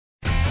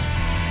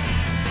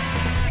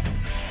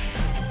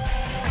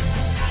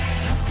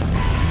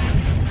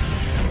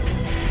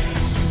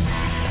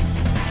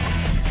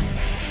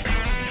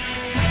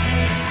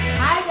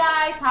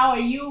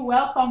you?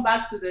 Welcome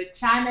back to the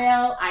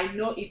channel. I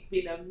know it's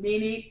been a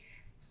minute.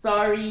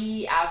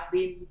 Sorry, I've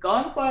been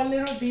gone for a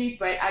little bit,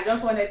 but I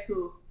just wanted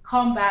to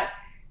come back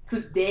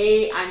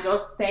today and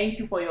just thank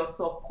you for your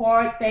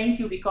support. Thank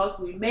you because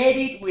we made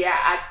it. We are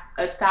at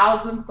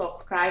 1,000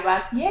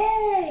 subscribers.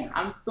 Yay!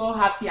 I'm so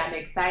happy and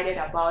excited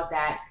about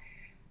that.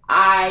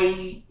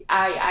 I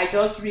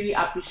just really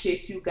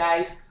appreciate you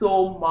guys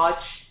so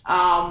much.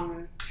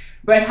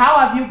 But how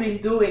have you been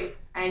doing?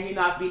 And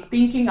I've been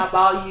thinking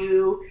about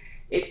you.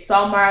 It's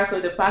summer, so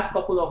the past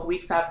couple of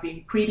weeks I've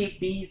been pretty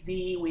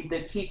busy with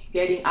the kids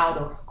getting out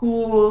of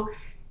school,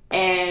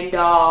 and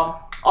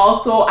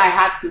also I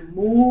had to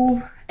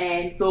move,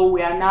 and so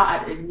we are now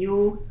at a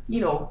new,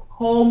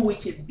 home,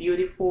 which is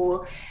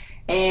beautiful.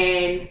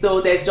 And so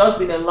there's just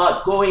been a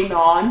lot going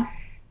on.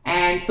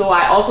 And so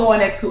I also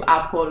wanted to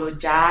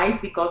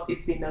apologize because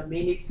it's been a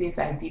minute since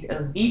I did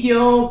a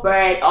video,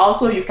 but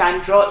also you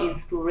can draw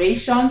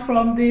inspiration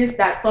from this,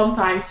 that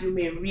sometimes you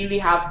may really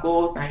have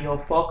goals and you're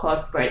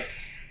focused, but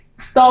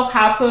stuff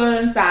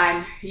happens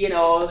and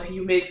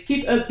you may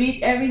skip a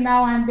bit every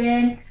now and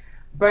then,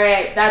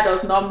 but that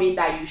does not mean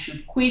that you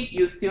should quit.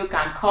 You still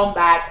can come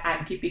back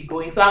and keep it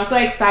going. So I'm so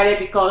excited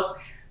because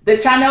the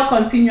channel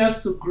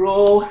continues to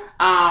grow.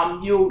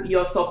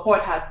 Your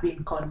support has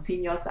been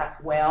continuous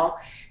as well.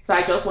 So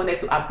I just wanted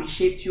to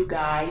appreciate you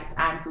guys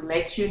and to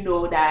let you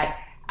know that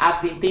I've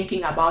been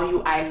thinking about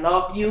you. I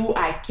love you.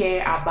 I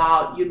care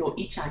about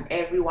each and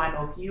every one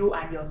of you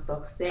and your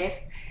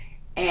success.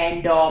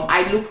 And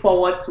I look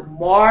forward to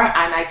more.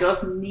 And I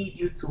just need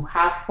you to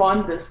have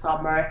fun this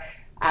summer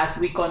as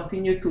we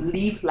continue to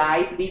live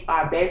life, live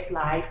our best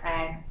life,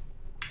 and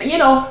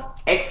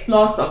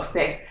explore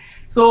success.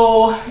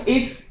 So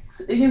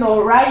it's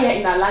right here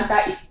in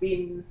Atlanta, it's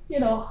been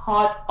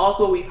hot.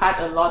 Also, we've had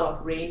a lot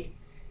of rain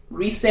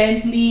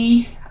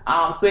recently,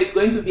 so it's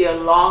going to be a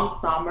long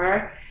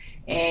summer.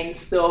 And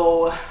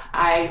so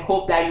I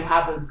hope that you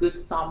have a good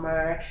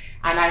summer,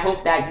 and I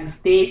hope that you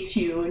stay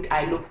tuned.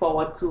 I look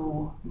forward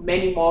to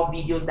many more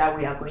videos that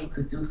we are going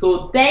to do.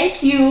 So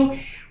thank you.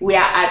 We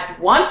are at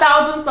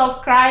 1,000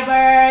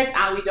 subscribers,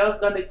 and we're just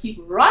gonna keep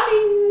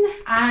running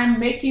and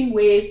making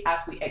waves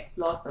as we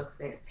explore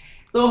success.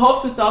 So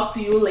hope to talk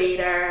to you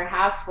later.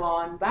 Have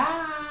fun.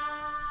 Bye.